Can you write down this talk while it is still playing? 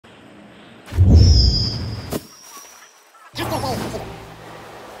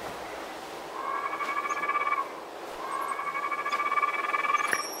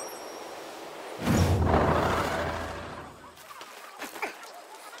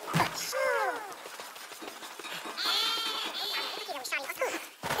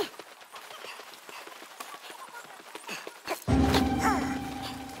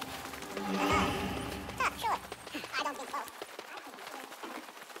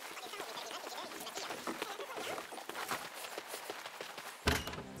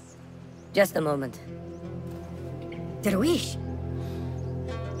Just a moment. Darwish!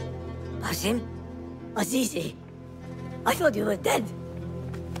 Basim? Azizi! I thought you were dead!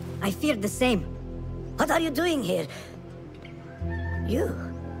 I feared the same. What are you doing here? You?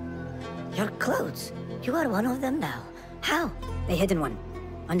 Your clothes. You are one of them now. How? A hidden one.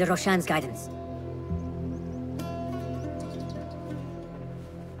 Under Roshan's guidance.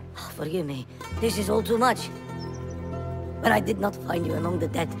 Oh, forgive me. This is all too much. When I did not find you among the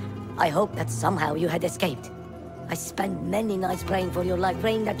dead, I hoped that somehow you had escaped. I spent many nights praying for your life,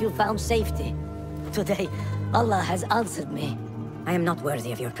 praying that you found safety. Today, Allah has answered me. I am not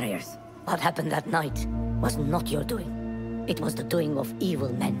worthy of your prayers. What happened that night was not your doing. It was the doing of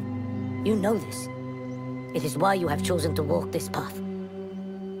evil men. You know this. It is why you have chosen to walk this path.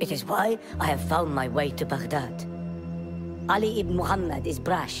 It is why I have found my way to Baghdad. Ali ibn Muhammad is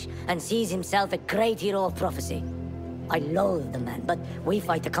brash and sees himself a great hero of prophecy. I loathe the man, but we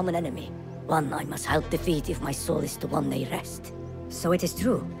fight a common enemy. One I must help defeat if my soul is to one day rest. So it is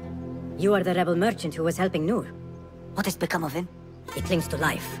true. You are the rebel merchant who was helping Noor. What has become of him? He clings to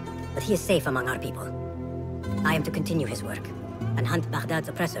life, but he is safe among our people. I am to continue his work, and hunt Baghdad's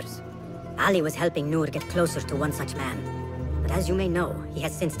oppressors. Ali was helping Noor get closer to one such man. But as you may know, he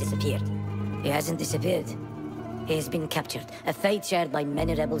has since disappeared. He hasn't disappeared. He has been captured, a fate shared by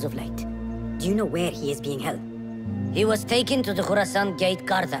many rebels of late. Do you know where he is being held? He was taken to the Khurasan Gate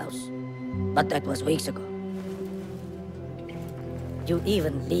guardhouse, but that was weeks ago. You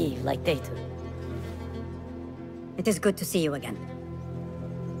even leave like they do. It is good to see you again.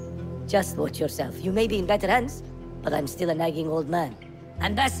 Just watch yourself. You may be in better hands, but I'm still a nagging old man.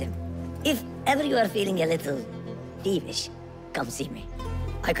 And Basim, if ever you are feeling a little peevish, come see me.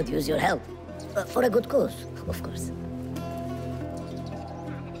 I could use your help. For a good cause, of course.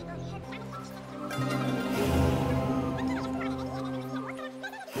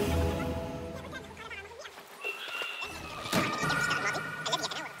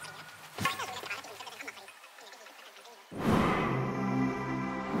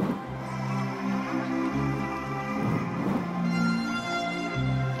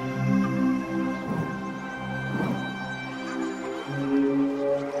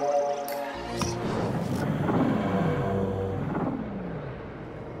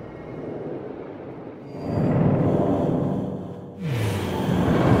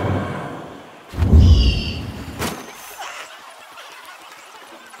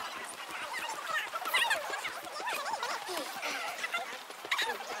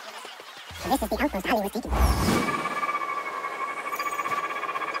 This is the outpost Ali was taking.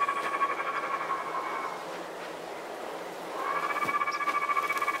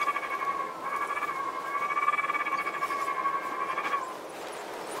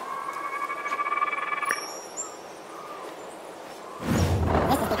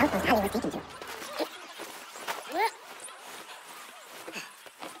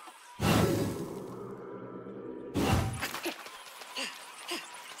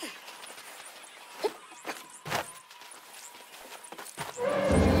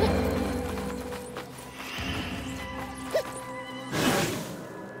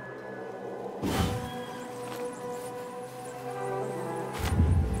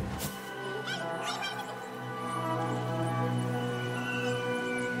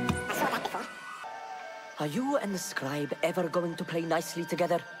 Are you and the scribe ever going to play nicely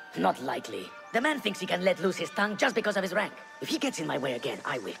together? Not likely. The man thinks he can let loose his tongue just because of his rank. If he gets in my way again,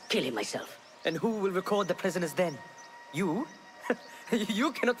 I will kill him myself. And who will record the prisoners then? You?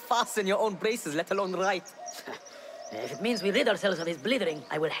 You cannot fasten your own braces, let alone write. If it means we rid ourselves of his blithering,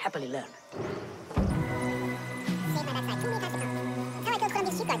 I will happily learn.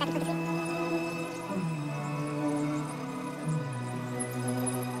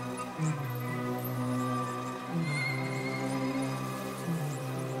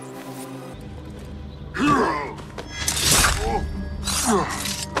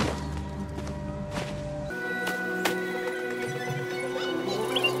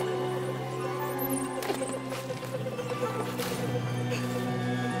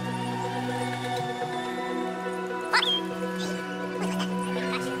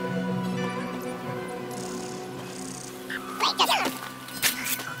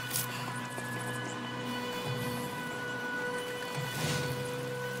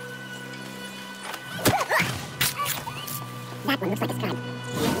 That one looks like a scribe.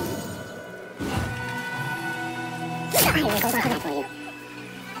 I will go down to that for you.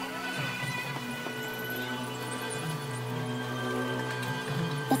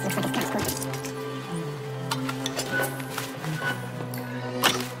 This looks like a scribe's quarters.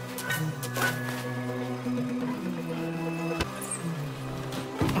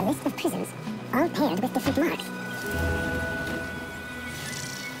 A list of prisons, all paired with different marks.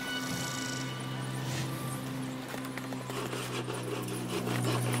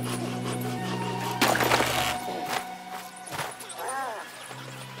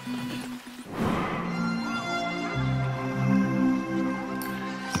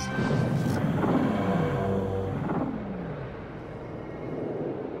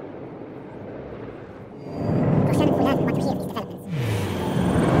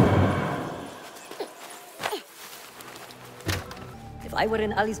 If I were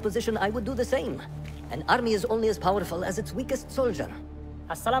in Ali's position, I would do the same. An army is only as powerful as its weakest soldier.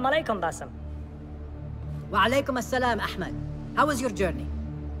 Assalamu alaikum, Basim. Wa alaikum assalam, Ahmed. How was your journey?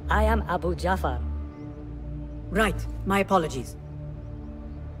 I am Abu Jafar. Right, my apologies.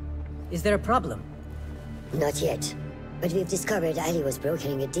 Is there a problem? Not yet. But we've discovered Ali was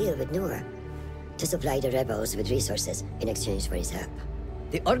brokering a deal with Noor to supply the rebels with resources in exchange for his help.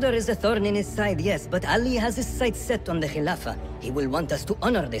 The Order is a thorn in his side, yes, but Ali has his sights set on the Khilafah. He will want us to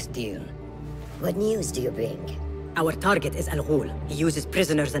honor this deal. What news do you bring? Our target is Al Ghul. He uses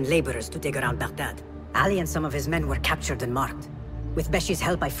prisoners and laborers to dig around Baghdad. Ali and some of his men were captured and marked. With Beshi's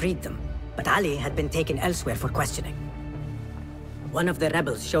help, I freed them. But Ali had been taken elsewhere for questioning. One of the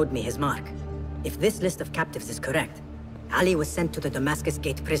rebels showed me his mark. If this list of captives is correct, Ali was sent to the Damascus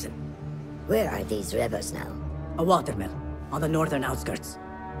Gate prison. Where are these rebels now? A watermill, on the northern outskirts.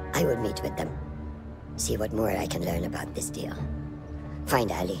 I would meet with them. See what more I can learn about this deal. Find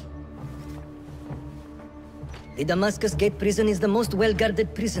Ali. The Damascus Gate prison is the most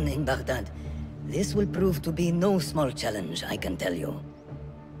well-guarded prison in Baghdad. This will prove to be no small challenge, I can tell you.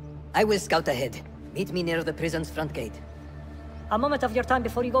 I will scout ahead. Meet me near the prison's front gate. A moment of your time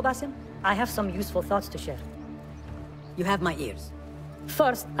before you go, Basim. I have some useful thoughts to share. You have my ears.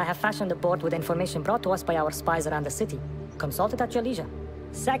 First, I have fashioned a board with information brought to us by our spies around the city. Consult it at your leisure.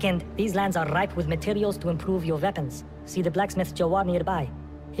 Second, these lands are ripe with materials to improve your weapons. See the blacksmith Jawar nearby.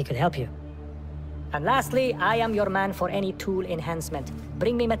 He could help you. And lastly, I am your man for any tool enhancement.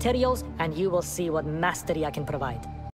 Bring me materials, and you will see what mastery I can provide.